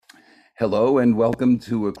Hello and welcome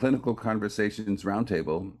to a Clinical Conversations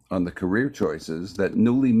Roundtable on the career choices that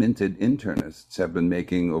newly minted internists have been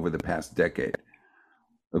making over the past decade.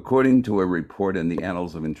 According to a report in the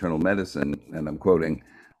Annals of Internal Medicine, and I'm quoting,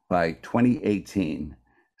 by 2018,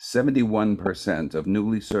 71% of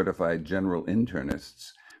newly certified general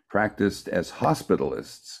internists practiced as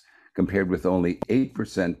hospitalists, compared with only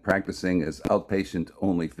 8% practicing as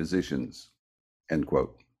outpatient-only physicians, end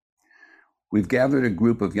quote. We've gathered a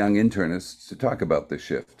group of young internists to talk about this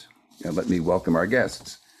shift. And let me welcome our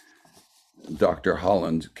guests. Dr.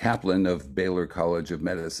 Holland Kaplan of Baylor College of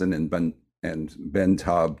Medicine and Ben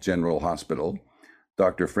Taub General Hospital,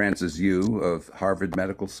 Dr. Francis Yu of Harvard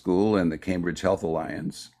Medical School and the Cambridge Health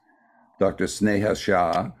Alliance, Dr. Sneha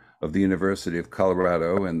Shah of the University of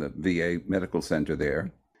Colorado and the VA Medical Center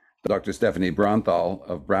there, Dr. Stephanie Bronthal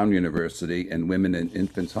of Brown University and Women and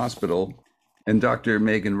Infants Hospital, and Dr.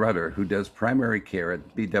 Megan Rutter, who does primary care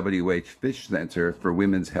at BWH Fish Center for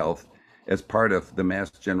Women's Health as part of the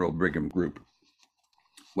Mass General Brigham Group.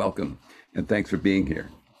 Welcome, and thanks for being here.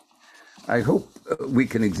 I hope we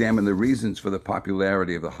can examine the reasons for the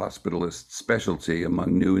popularity of the hospitalist specialty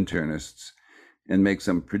among new internists and make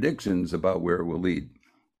some predictions about where it will lead.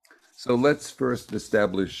 So let's first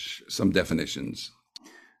establish some definitions.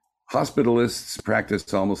 Hospitalists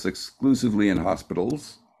practice almost exclusively in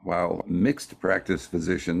hospitals, while mixed practice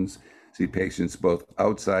physicians see patients both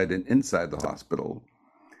outside and inside the hospital.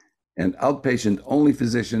 And outpatient-only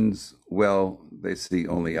physicians, well, they see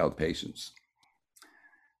only outpatients.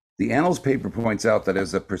 The Annals paper points out that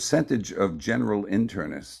as a percentage of general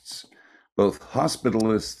internists, both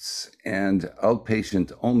hospitalists and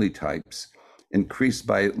outpatient-only types increased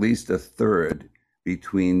by at least a third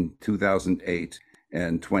between 2008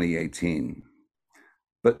 and 2018.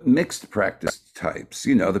 But mixed practice types,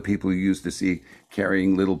 the people you used to see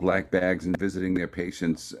carrying little black bags and visiting their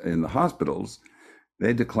patients in the hospitals,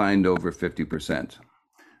 they declined over 50%.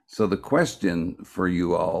 So the question for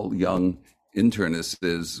you all, young internists,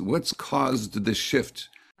 is what's caused this shift?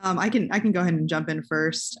 I can go ahead and jump in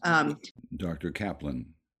first. Dr. Kaplan.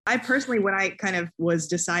 I personally, when I kind of was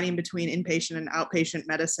deciding between inpatient and outpatient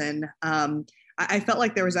medicine, I felt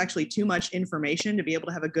like there was actually too much information to be able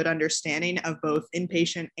to have a good understanding of both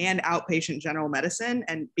inpatient and outpatient general medicine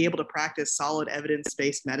and be able to practice solid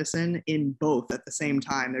evidence-based medicine in both at the same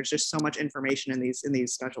time. There's just so much information in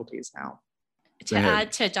these specialties now. To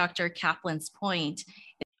add to Dr. Kaplan's point,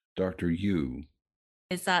 Dr. Yu,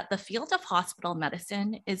 is that the field of hospital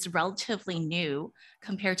medicine is relatively new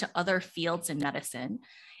compared to other fields in medicine.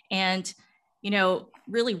 And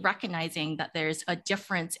really recognizing that there's a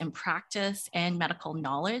difference in practice and medical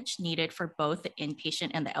knowledge needed for both the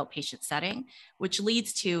inpatient and the outpatient setting, which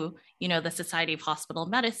leads to, the Society of Hospital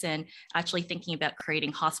Medicine actually thinking about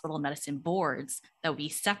creating hospital medicine boards that will be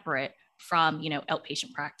separate from,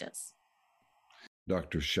 outpatient practice.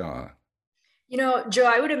 Dr. Shah. Joe,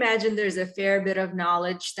 I would imagine there's a fair bit of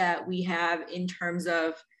knowledge that we have in terms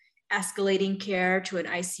of escalating care to an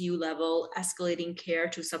ICU level, escalating care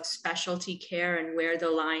to subspecialty care, and where the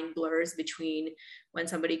line blurs between when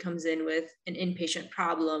somebody comes in with an inpatient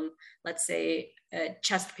problem, let's say a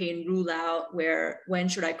chest pain rule out, when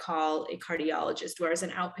should I call a cardiologist? Whereas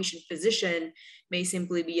an outpatient physician may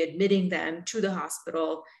simply be admitting them to the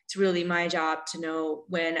hospital. It's really my job to know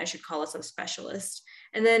when I should call a subspecialist.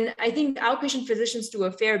 And then I think outpatient physicians do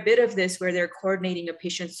a fair bit of this where they're coordinating a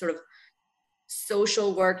patient's sort of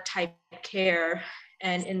social work type care.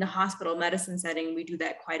 And in the hospital medicine setting, we do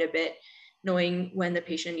that quite a bit, knowing when the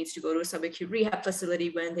patient needs to go to a subacute rehab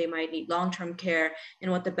facility, when they might need long-term care, and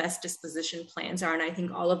what the best disposition plans are. And I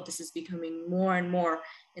think all of this is becoming more and more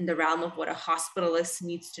in the realm of what a hospitalist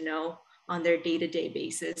needs to know on their day-to-day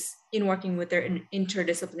basis in working with their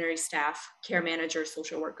interdisciplinary staff, care managers,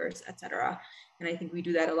 social workers, et cetera. And I think we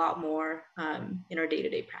do that a lot more in our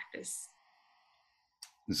day-to-day practice.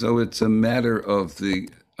 So it's a matter of the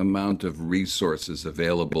amount of resources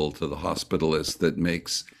available to the hospitalist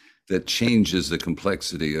that changes the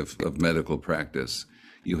complexity of medical practice.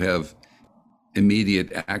 You have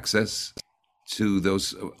immediate access to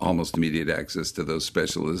those, almost immediate access to those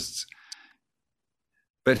specialists.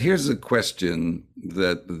 But here's a question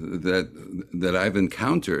that I've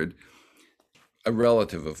encountered. A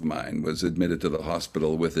relative of mine was admitted to the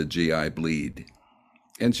hospital with a GI bleed,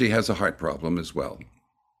 and she has a heart problem as well.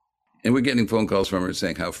 And we're getting phone calls from her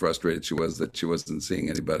saying how frustrated she was that she wasn't seeing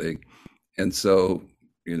anybody. And so,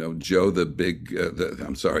 Joe,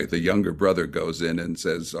 the younger brother goes in and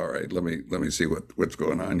says, all right, let me see what's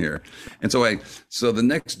going on here. And so the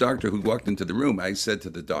next doctor who walked into the room, I said to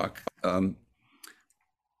the doc,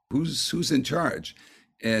 who's in charge?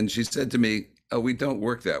 And she said to me, oh, we don't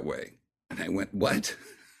work that way. And I went, what?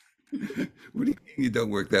 What do you mean you don't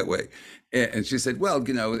work that way? And she said, well,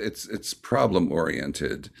 it's problem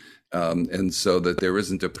oriented. And so that there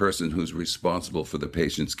isn't a person who's responsible for the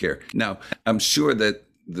patient's care. Now, I'm sure that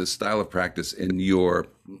the style of practice in your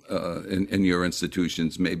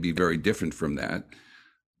institutions may be very different from that.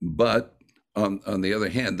 But on the other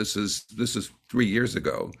hand, this is 3 years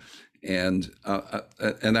ago. And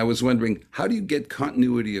I was wondering, how do you get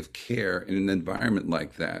continuity of care in an environment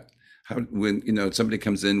like that? How, when somebody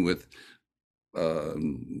comes in with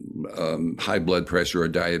high blood pressure or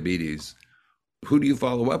diabetes, who do you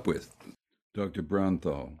follow up with? Dr.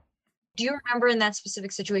 Bronthal. Do you remember in that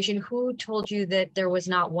specific situation, who told you that there was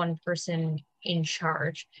not one person in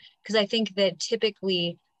charge? Because I think that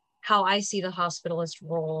typically how I see the hospitalist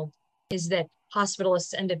role is that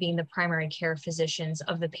hospitalists end up being the primary care physicians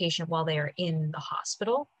of the patient while they are in the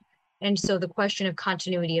hospital. And so the question of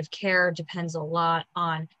continuity of care depends a lot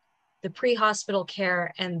on the pre-hospital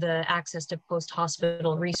care and the access to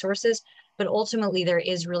post-hospital resources. But ultimately, there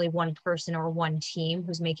is really one person or one team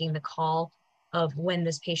who's making the call of when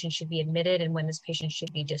this patient should be admitted and when this patient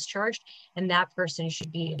should be discharged. And that person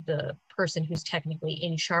should be the person who's technically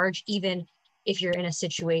in charge, even if you're in a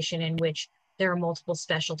situation in which there are multiple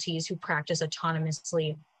specialties who practice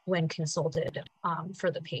autonomously when consulted for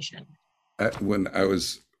the patient. When I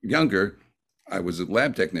was younger, I was a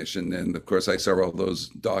lab technician, and of course I saw all those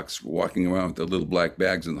docs walking around with the little black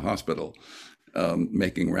bags in the hospital,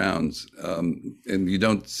 making rounds, and you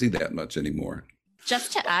don't see that much anymore.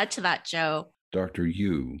 Just to add to that, Joe, Dr.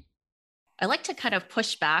 Yu. I like to kind of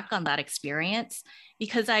push back on that experience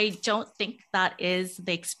because I don't think that is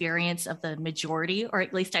the experience of the majority, or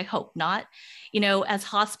at least I hope not. As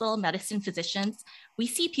hospital medicine physicians, we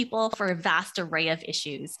see people for a vast array of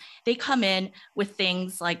issues. They come in with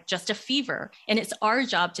things like just a fever, and it's our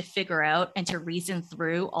job to figure out and to reason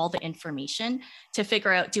through all the information to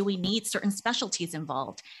figure out, do we need certain specialties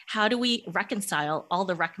involved? How do we reconcile all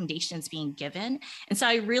the recommendations being given? And so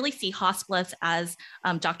I really see hospitalists, as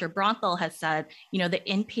Dr. Bronthal has said, the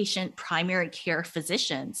inpatient primary care physicians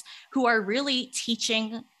who are really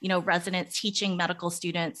teaching, residents, teaching medical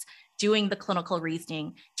students, doing the clinical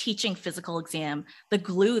reasoning, teaching physical exam, the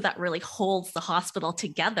glue that really holds the hospital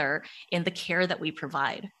together in the care that we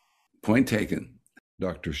provide. Point taken.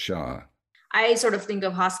 Dr. Shah. I sort of think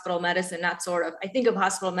of hospital medicine, I think of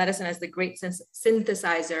hospital medicine as the great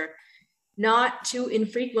synthesizer. Not too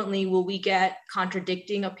infrequently will we get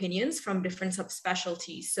contradicting opinions from different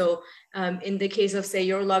subspecialties. So in the case of, say,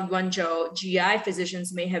 your loved one, Joe, GI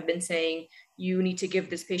physicians may have been saying, you need to give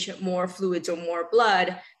this patient more fluids or more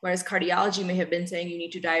blood, whereas cardiology may have been saying you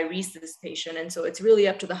need to diurese this patient. And so it's really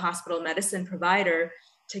up to the hospital medicine provider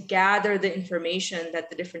to gather the information that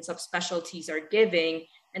the different subspecialties are giving,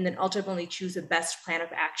 and then ultimately choose the best plan of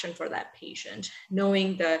action for that patient,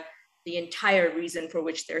 knowing the entire reason for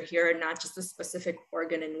which they're here and not just the specific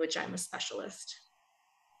organ in which I'm a specialist.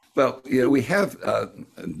 Well, we have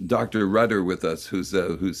Dr. Rudder with us, who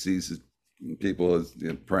sees people as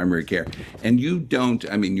primary care. And you don't,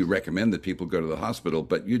 you recommend that people go to the hospital,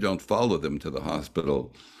 but you don't follow them to the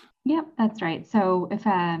hospital. Yep, that's right. So if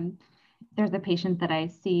there's a patient that I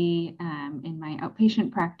see in my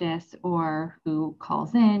outpatient practice or who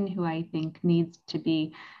calls in, who I think needs to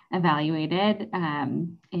be evaluated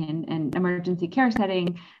in an emergency care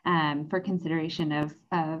setting for consideration of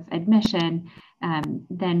admission,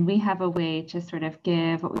 then we have a way to sort of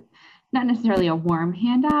give, not necessarily a warm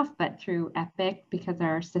handoff, but through Epic, because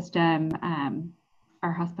our system,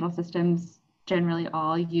 our hospital systems generally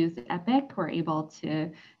all use Epic. We're able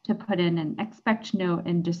to put in an expect note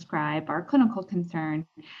and describe our clinical concern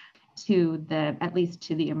to at least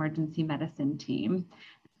to the emergency medicine team.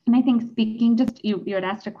 And I think speaking, you had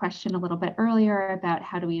asked a question a little bit earlier about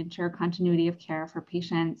how do we ensure continuity of care for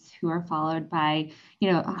patients who are followed by,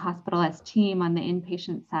 a hospitalist team on the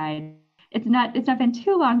inpatient side. It's not been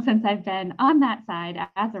too long since I've been on that side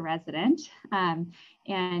as a resident.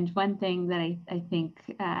 And one thing that I think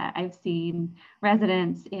I've seen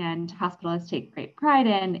residents and hospitalists take great pride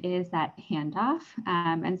in is that handoff.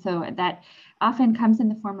 And so that often comes in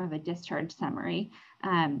the form of a discharge summary.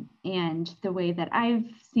 And the way that I've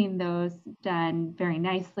seen those done very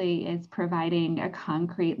nicely is providing a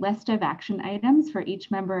concrete list of action items for each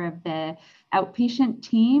member of the outpatient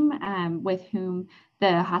team with whom the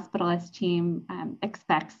hospitalist team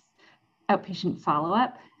expects outpatient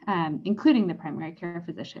follow-up, including the primary care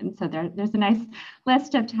physician. So there's a nice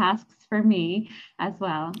list of tasks for me as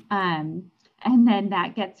well. And And then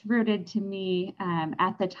that gets routed to me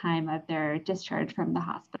at the time of their discharge from the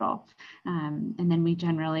hospital. And then we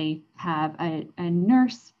generally have a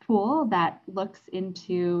nurse pool that looks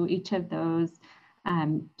into each of those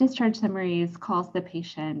discharge summaries, calls the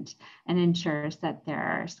patient, and ensures that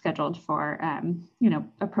they're scheduled for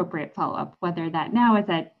appropriate follow-up, whether that now is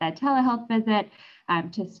a telehealth visit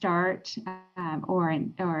to start or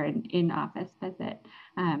an in-office visit.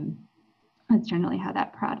 That's generally how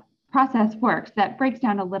that process works. That breaks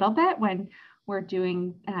down a little bit when we're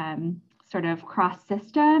doing sort of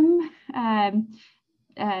cross-system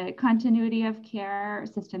continuity of care,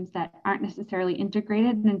 systems that aren't necessarily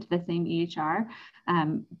integrated into the same EHR.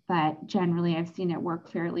 But generally, I've seen it work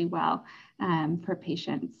fairly well for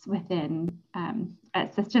patients within a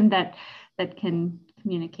system that can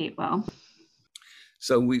communicate well.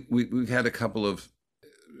 So we've had a couple of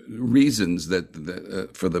reasons that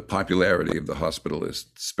for the popularity of the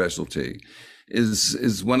hospitalist specialty.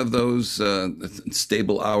 Is one of those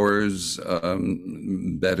stable hours,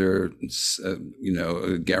 better,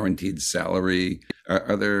 guaranteed salary?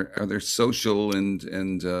 Are there social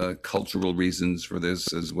and cultural reasons for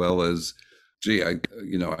this, as well as, gee, I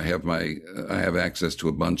have access to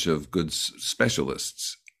a bunch of good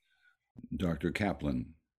specialists? Dr.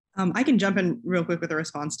 Kaplan. I can jump in real quick with a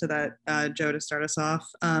response to that, Joe, to start us off.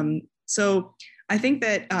 So I think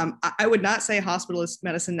that I would not say hospitalist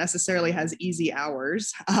medicine necessarily has easy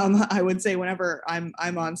hours. I would say whenever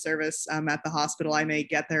I'm on service at the hospital, I may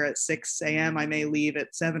get there at 6 a.m. I may leave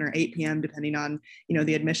at 7 or 8 p.m. depending on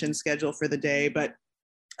the admission schedule for the day. But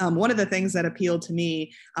one of the things that appealed to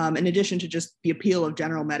me, in addition to just the appeal of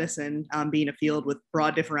general medicine being a field with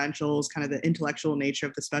broad differentials, kind of the intellectual nature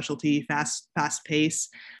of the specialty, fast pace,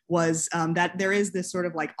 was that there is this sort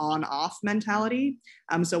of like on-off mentality.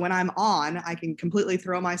 So when I'm on, I can completely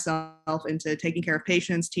throw myself into taking care of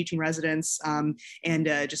patients, teaching residents, and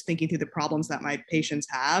just thinking through the problems that my patients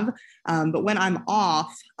have. But when I'm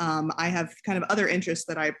off, I have kind of other interests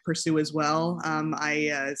that I pursue as well.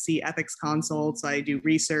 I see ethics consults, I do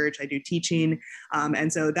research, I do teaching.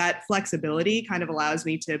 And so that flexibility kind of allows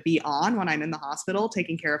me to be on when I'm in the hospital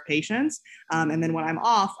taking care of patients. And then when I'm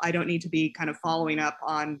off, I don't need to be kind of following up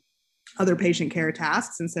on other patient care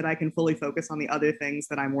tasks. Instead, I can fully focus on the other things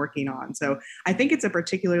that I'm working on. So I think it's a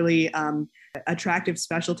particularly attractive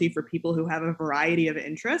specialty for people who have a variety of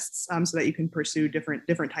interests, so that you can pursue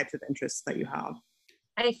different types of interests that you have.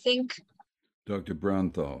 I think, Dr.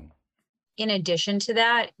 Braunthal. In addition to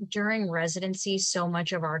that, during residency, so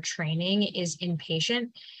much of our training is inpatient.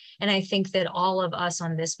 And I think that all of us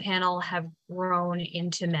on this panel have grown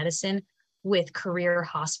into medicine with career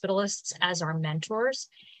hospitalists as our mentors,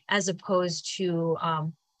 as opposed to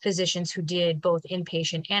physicians who did both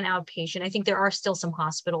inpatient and outpatient. I think there are still some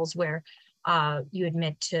hospitals where you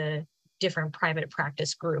admit to different private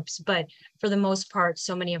practice groups, but for the most part,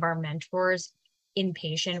 so many of our mentors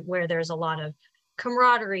inpatient, where there's a lot of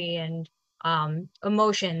camaraderie and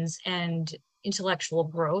emotions and intellectual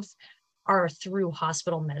growth, are through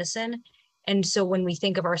hospital medicine. And so when we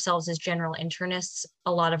think of ourselves as general internists,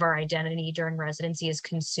 a lot of our identity during residency is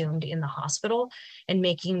consumed in the hospital, and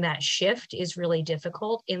making that shift is really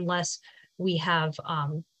difficult unless we have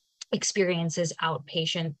experiences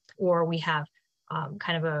outpatient, or we have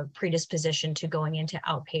kind of a predisposition to going into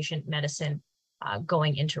outpatient medicine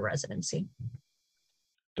going into residency.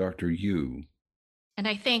 Dr. Yu. And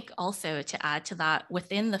I think also, to add to that,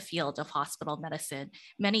 within the field of hospital medicine,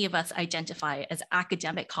 many of us identify as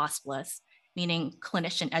academic hospitalists, meaning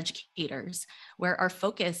clinician educators, where our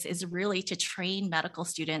focus is really to train medical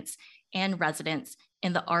students and residents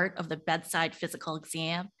in the art of the bedside physical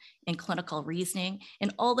exam and clinical reasoning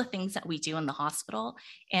and all the things that we do in the hospital.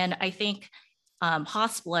 And I think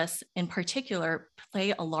hospitalists in particular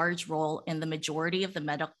play a large role in the majority of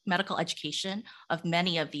the medical education of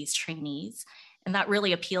many of these trainees. And that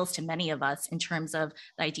really appeals to many of us in terms of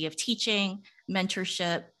the idea of teaching,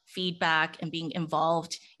 mentorship, feedback, and being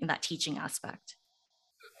involved in that teaching aspect.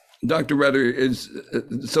 Dr. Rutter,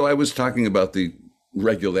 so I was talking about the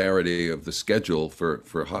regularity of the schedule for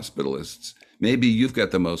hospitalists. Maybe you've got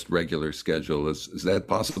the most regular schedule. Is that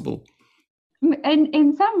possible?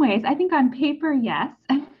 In some ways, I think on paper, yes.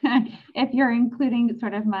 If you're including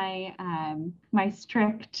sort of my my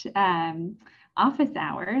strict office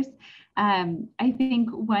hours, I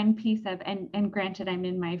think one piece of, and granted, I'm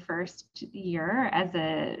in my first year as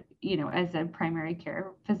a primary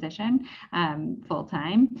care physician full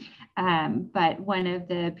time, but one of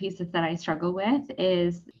the pieces that I struggle with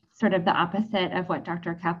is sort of the opposite of what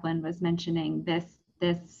Dr. Kaplan was mentioning.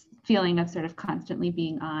 This feeling of sort of constantly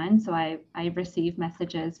being on. So I receive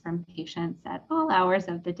messages from patients at all hours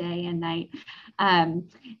of the day and night.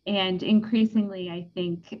 And increasingly, I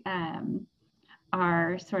think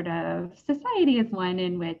our sort of society is one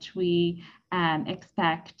in which we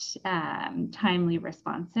expect timely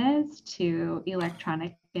responses to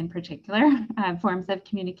electronic, in particular, forms of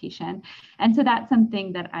communication. And so that's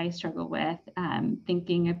something that I struggle with,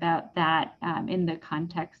 thinking about that in the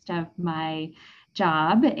context of my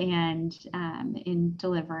job and in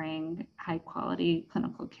delivering high quality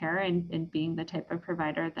clinical care and being the type of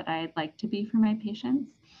provider that I'd like to be for my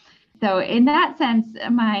patients. So in that sense,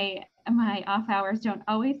 my off hours don't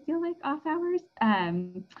always feel like off hours,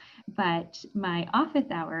 but my office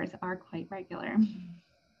hours are quite regular.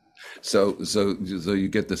 So you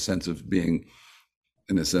get the sense of being,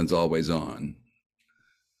 in a sense, always on.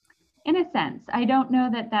 In a sense, I don't know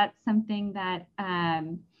that that's something that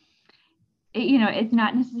it's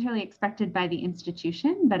not necessarily expected by the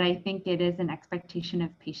institution, but I think it is an expectation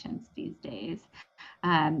of patients these days,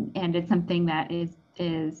 and it's something that is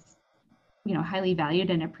highly valued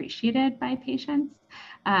and appreciated by patients.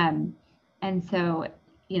 And so,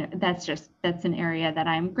 that's an area that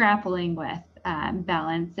I'm grappling with,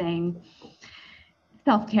 balancing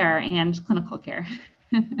self-care and clinical care.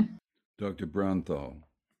 Dr. Braunthal.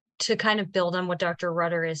 To kind of build on what Dr.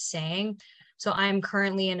 Rutter is saying, so I'm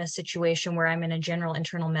currently in a situation where I'm in a general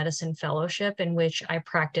internal medicine fellowship in which I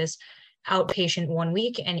practice outpatient one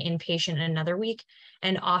week and inpatient another week.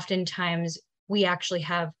 And oftentimes we actually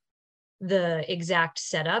have the exact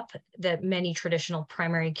setup that many traditional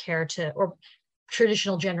primary care or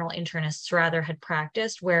traditional general internists rather had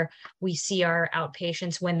practiced, where we see our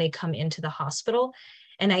outpatients when they come into the hospital.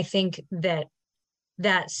 And I think that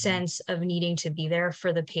sense of needing to be there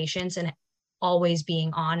for the patients and always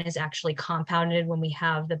being on is actually compounded when we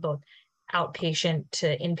have the both outpatient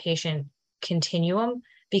to inpatient continuum,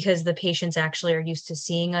 because the patients actually are used to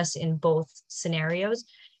seeing us in both scenarios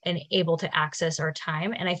and able to access our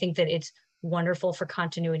time. And I think that it's wonderful for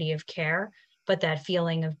continuity of care, but that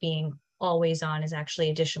feeling of being always on is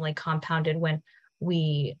actually additionally compounded when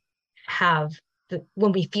we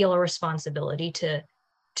feel a responsibility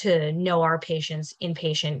to know our patients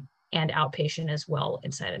inpatient and outpatient as well,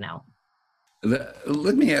 inside and out.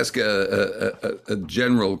 Let me ask a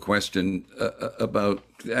general question about,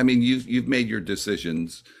 you've made your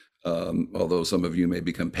decisions, although some of you may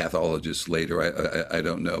become pathologists later, I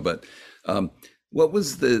don't know, but what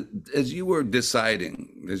was as you were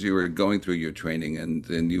deciding, as you were going through your training,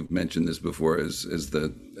 and you've mentioned this before as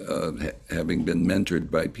having been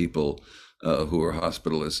mentored by people who are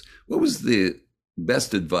hospitalists, what was the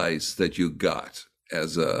best advice that you got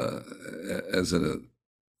as a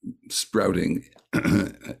sprouting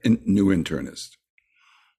new internist?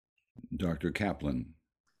 Dr. Kaplan.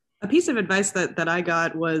 A piece of advice that I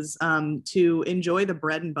got was to enjoy the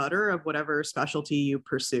bread and butter of whatever specialty you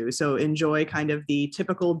pursue. So enjoy kind of the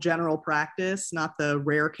typical general practice, not the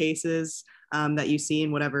rare cases that you see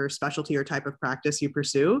in whatever specialty or type of practice you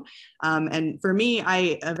pursue. And for me,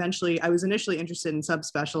 I was initially interested in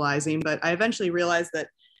subspecializing, but I eventually realized that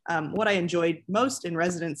what I enjoyed most in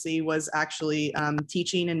residency was actually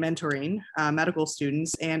teaching and mentoring medical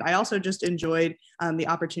students. And I also just enjoyed the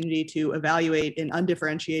opportunity to evaluate an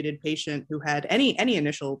undifferentiated patient who had any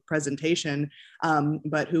initial presentation,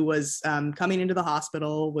 but who was coming into the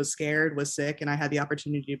hospital, was scared, was sick. And I had the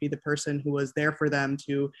opportunity to be the person who was there for them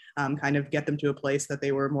to kind of get them to a place that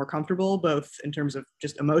they were more comfortable, both in terms of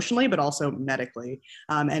just emotionally, but also medically.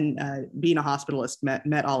 And being a hospitalist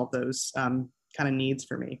met all of those kind of needs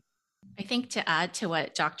for me. I think to add to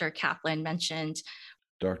what Dr. Kaplan mentioned,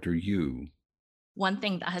 Dr. Yu, one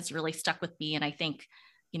thing that has really stuck with me, and I think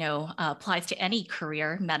applies to any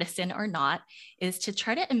career, medicine or not, is to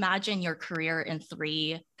try to imagine your career in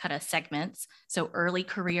 3 kind of segments. So early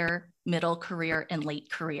career, middle career, and late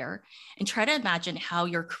career, and try to imagine how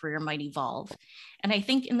your career might evolve. And I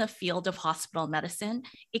think in the field of hospital medicine,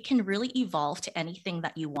 it can really evolve to anything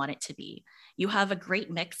that you want it to be. You have a great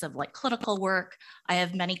mix of like clinical work. I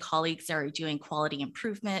have many colleagues that are doing quality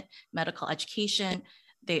improvement, medical education.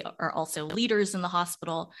 They are also leaders in the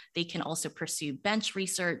hospital. They can also pursue bench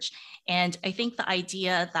research. And I think the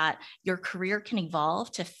idea that your career can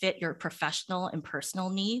evolve to fit your professional and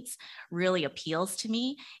personal needs really appeals to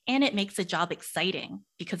me. And it makes the job exciting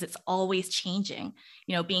because it's always changing.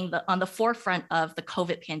 Being on the forefront of the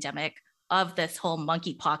COVID pandemic, of this whole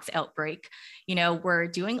monkeypox outbreak, we're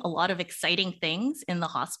doing a lot of exciting things in the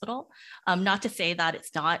hospital. Not to say that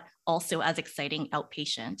it's not also as exciting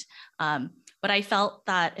outpatient. But I felt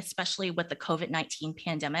that especially with the COVID-19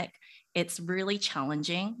 pandemic, it's really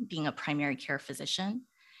challenging being a primary care physician.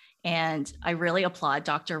 And I really applaud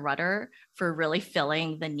Dr. Rutter for really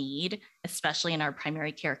filling the need, especially in our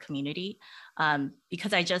primary care community,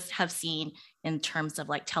 because I just have seen in terms of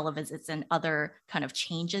like televisits and other kind of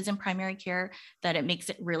changes in primary care that it makes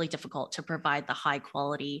it really difficult to provide the high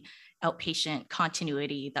quality outpatient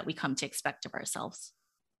continuity that we come to expect of ourselves.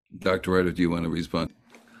 Dr. Rutter, do you want to respond?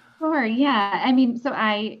 Sure. Yeah. I mean, so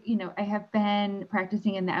I have been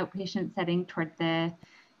practicing in the outpatient setting toward the,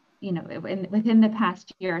 within the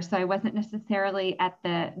past year. So I wasn't necessarily at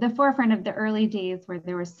the forefront of the early days where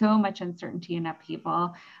there was so much uncertainty and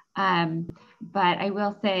upheaval. But I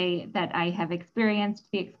will say that I have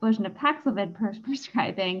experienced the explosion of Paxlovid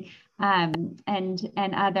prescribing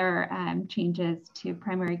and other changes to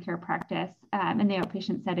primary care practice in the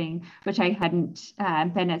outpatient setting, which I hadn't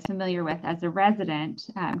been as familiar with as a resident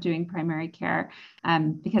doing primary care,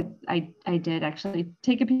 because I did actually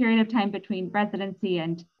take a period of time between residency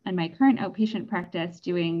and my current outpatient practice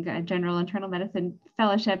doing a general internal medicine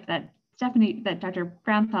fellowship that Dr.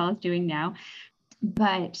 Brownthal is doing now.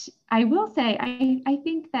 But I will say, I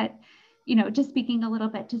think that, just speaking a little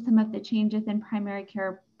bit to some of the changes in primary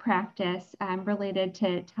care practice related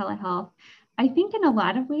to telehealth, I think in a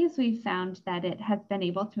lot of ways we've found that it has been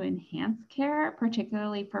able to enhance care,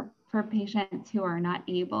 particularly for patients who are not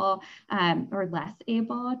able or less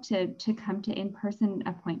able to come to in-person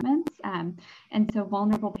appointments. And so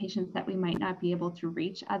vulnerable patients that we might not be able to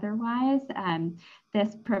reach otherwise,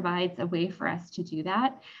 this provides a way for us to do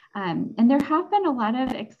that. And there have been a lot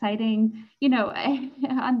of exciting,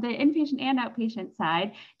 on the inpatient and outpatient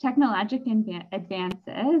side, technological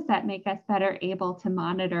advances that make us better able to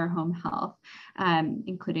monitor home health,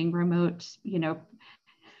 including remote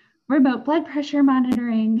blood pressure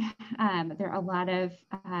monitoring. There are a lot of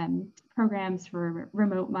programs for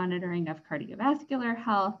remote monitoring of cardiovascular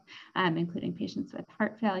health, including patients with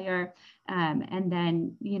heart failure. And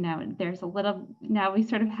then, there's now we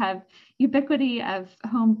sort of have ubiquity of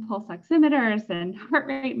home pulse oximeters and heart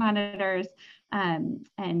rate monitors, and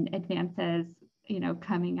advances,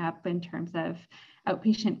 coming up in terms of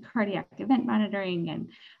outpatient cardiac event monitoring.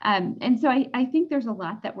 And so I think there's a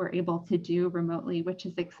lot that we're able to do remotely, which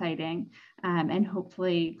is exciting, and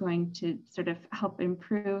hopefully going to sort of help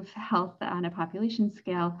improve health on a population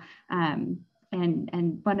scale. And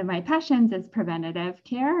one of my passions is preventative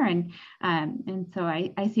care. And so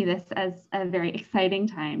I see this as a very exciting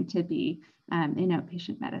time to be in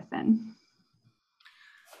outpatient medicine.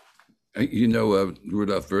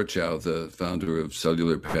 Rudolf Virchow, the founder of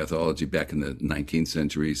cellular pathology back in the 19th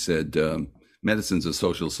century, said medicine's a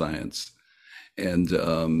social science, and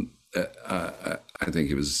I think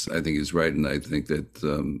he was right, and I think that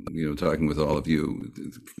talking with all of you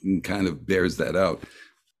kind of bears that out.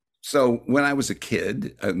 So when I was a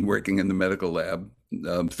kid and working in the medical lab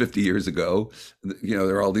 50 years ago,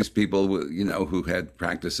 there are all these people who had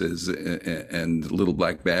practices and little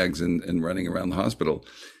black bags and running around the hospital.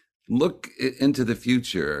 Look into the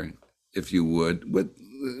future, if you would.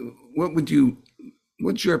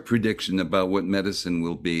 What's your prediction about what medicine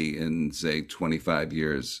will be in, say, 25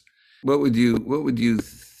 years? What would you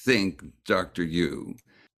think, Dr. Yu?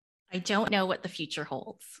 I don't know what the future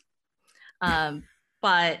holds,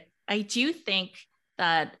 but I do think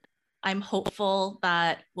that I'm hopeful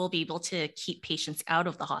that we'll be able to keep patients out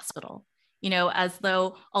of the hospital.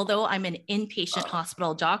 Although I'm an inpatient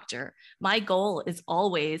hospital doctor, my goal is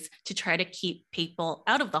always to try to keep people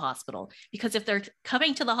out of the hospital, because if they're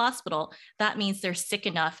coming to the hospital, that means they're sick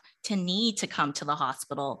enough to need to come to the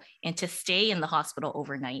hospital and to stay in the hospital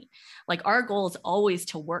overnight. Like, our goal is always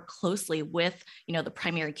to work closely with, the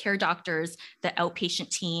primary care doctors, the outpatient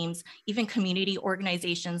teams, even community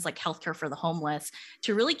organizations like Healthcare for the Homeless,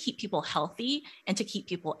 to really keep people healthy and to keep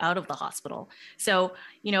people out of the hospital. So,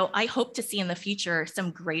 I hope to see in the future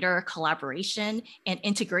some greater collaboration and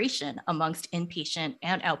integration amongst inpatient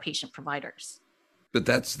and outpatient providers. But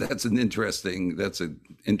that's an interesting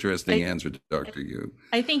answer, Dr. Yu.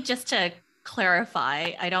 I think, just to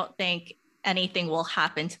clarify, I don't think anything will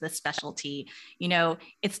happen to the specialty.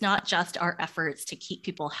 It's not just our efforts to keep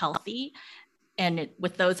people healthy, and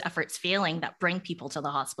with those efforts failing, that bring people to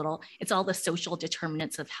the hospital. It's all the social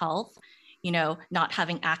determinants of health, not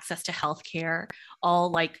having access to healthcare, all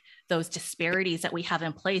like those disparities that we have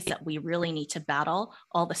in place that we really need to battle,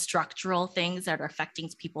 all the structural things that are affecting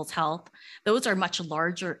people's health. Those are much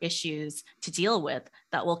larger issues to deal with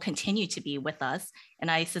that will continue to be with us. And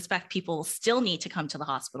I suspect people will still need to come to the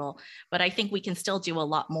hospital, but I think we can still do a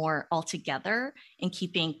lot more altogether in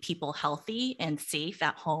keeping people healthy and safe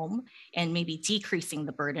at home, and maybe decreasing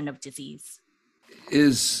the burden of disease.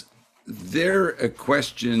 Is there a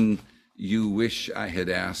question you wish I had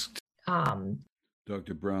asked?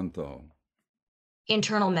 Dr. Bronthal.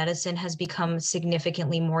 Internal medicine has become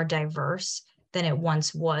significantly more diverse than it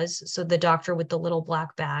once was. So the doctor with the little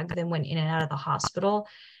black bag that went in and out of the hospital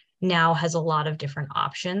now has a lot of different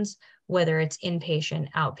options, whether it's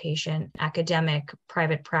inpatient, outpatient, academic,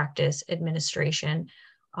 private practice, administration,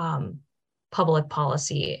 public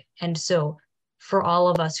policy. And so for all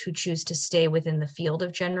of us who choose to stay within the field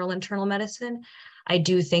of general internal medicine, I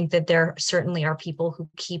do think that there certainly are people who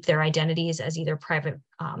keep their identities as either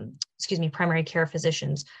primary care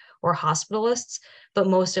physicians or hospitalists, but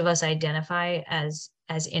most of us identify as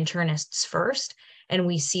internists first, and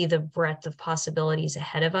we see the breadth of possibilities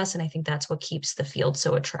ahead of us. And I think that's what keeps the field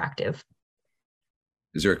so attractive.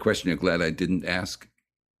 Is there a question you're glad I didn't ask,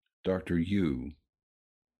 Dr. Yu?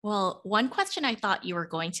 Well, one question I thought you were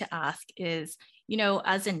going to ask is,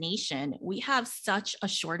 as a nation, we have such a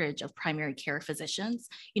shortage of primary care physicians,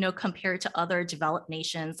 compared to other developed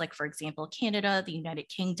nations, like, for example, Canada, the United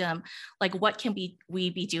Kingdom. Like, what can we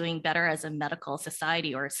be doing better as a medical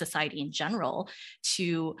society or society in general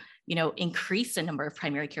to, increase the number of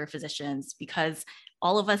primary care physicians? Because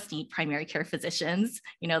all of us need primary care physicians,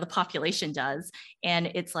 the population does. And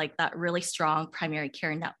it's like that really strong primary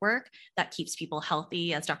care network that keeps people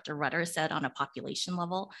healthy, as Dr. Rutter said, on a population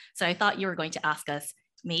level. So I thought you were going to ask us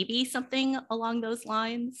maybe something along those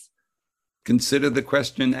lines. Consider the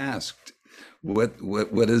question asked. What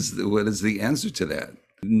is the answer to that?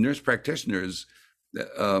 Nurse practitioners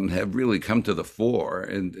have really come to the fore,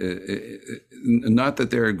 and not that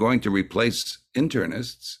they're going to replace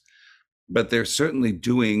internists, but they're certainly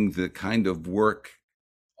doing the kind of work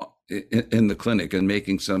in the clinic and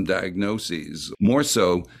making some diagnoses, more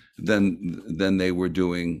so than they were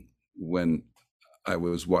doing when I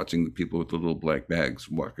was watching the people with the little black bags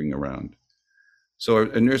walking around. So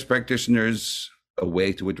are nurse practitioners a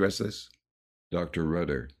way to address this? Dr.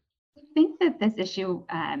 Rutter. I think that this issue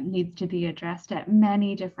needs to be addressed at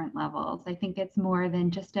many different levels. I think it's more than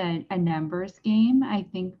just a numbers game. I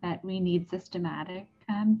think that we need systematic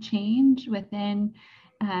change within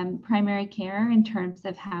primary care in terms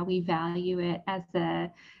of how we value it as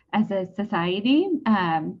a society,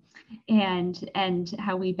 and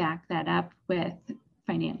how we back that up with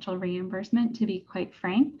financial reimbursement, to be quite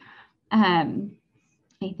frank.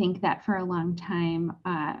 I think that for a long time,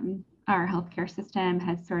 our healthcare system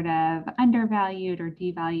has sort of undervalued or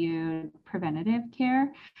devalued preventative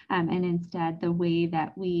care. And instead, the way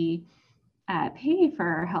that we pay for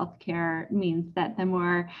our healthcare means that the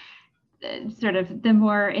more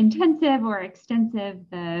intensive or extensive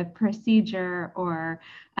the procedure or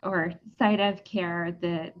site of care,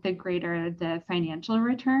 the greater the financial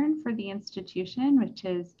return for the institution, which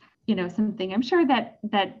is, something I'm sure that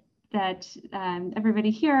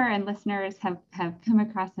everybody here and listeners have come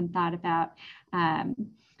across and thought about.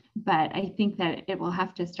 But I think that it will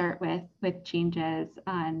have to start with changes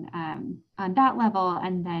on that level,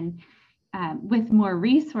 and then with more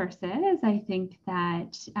resources, I think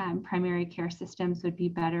that primary care systems would be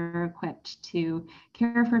better equipped to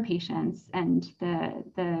care for patients, and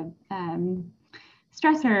the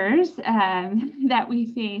stressors that we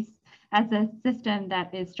face as a system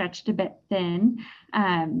that is stretched a bit thin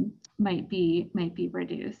might be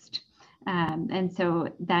reduced. And so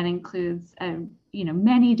that includes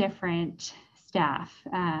many different staff,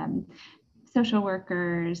 social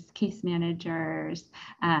workers, case managers,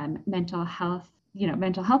 mental health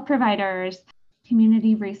providers,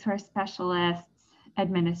 community resource specialists,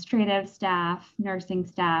 administrative staff, nursing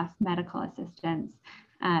staff, medical assistants.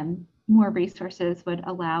 More resources would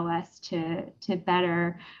allow us to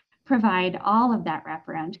better provide all of that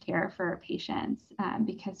wraparound care for our patients,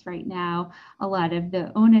 because right now a lot of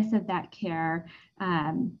the onus of that care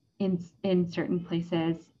in certain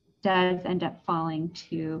places does end up falling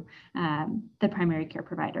to the primary care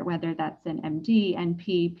provider, whether that's an MD,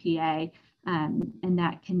 NP, PA, and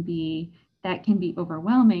that can be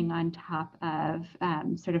overwhelming on top of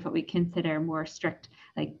sort of what we consider more strict,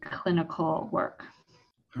 like, clinical work.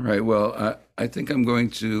 All right. Well, I think I'm going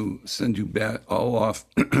to send you back all off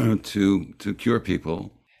to cure people.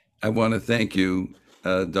 I want to thank you,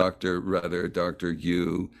 Dr. Rutter, Dr.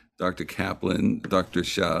 Yu, Dr. Kaplan, Dr.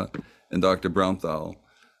 Shah, and Dr. Bronthal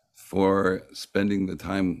for spending the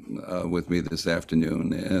time with me this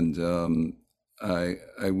afternoon. And I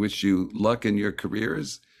wish you luck in your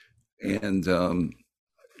careers, and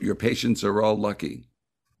your patients are all lucky.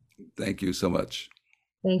 Thank you so much.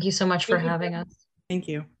 Thank you so much for having us. Thank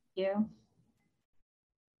you. Thank you.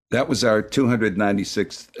 That was our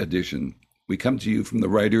 296th edition. We come to you from the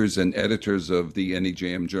writers and editors of the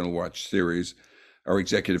NEJM Journal Watch series. Our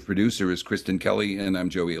executive producer is Kristen Kelly, and I'm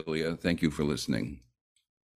Joe Elia. Thank you for listening.